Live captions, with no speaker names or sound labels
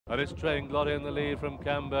And it's Gallant in the lead from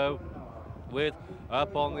Cambo, with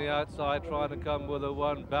up on the outside trying to come with a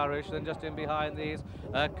one Barish. Then just in behind these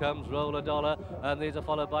comes Roller Dollar, and these are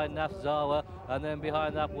followed by Nafzawa, and then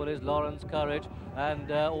behind that one is Lawrence Courage,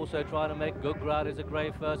 and also trying to make good ground is a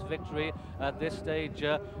grey first victory. At this stage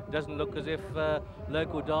doesn't look as if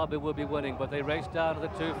Local Derby will be winning, but they race down to the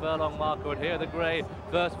 2 furlong marker, and here the grey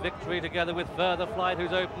first victory together with Further Flight,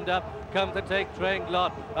 who's opened up, come to take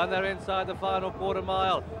Gallant, and they're inside the final quarter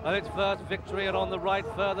mile, and it's first victory, and on the right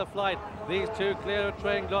Further Flight. These two clear of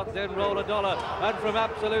Gallant, then Roller Dollar, and from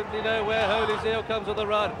absolutely nowhere Holy Zeal comes with the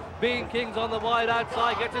run. Bean King's on the wide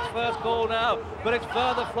outside, gets his first call now, but it's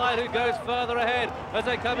Further Flight who goes further ahead as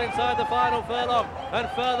they come inside the final furlong, and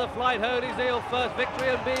Further Flight, Holy Zeal first victory,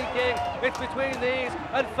 and Bean King, it's between these,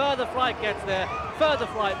 and Further Flight gets there. Further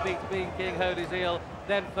Flight beats Bean King, Holy Zeal,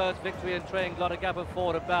 then first victory in Gallant, a gap of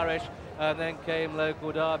 4 to Barish, and then came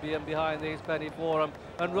Local Derby, and behind these Penny Forum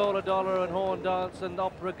and Roller Dollar and Horn Dance and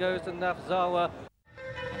Opera Ghost and Nafzawa.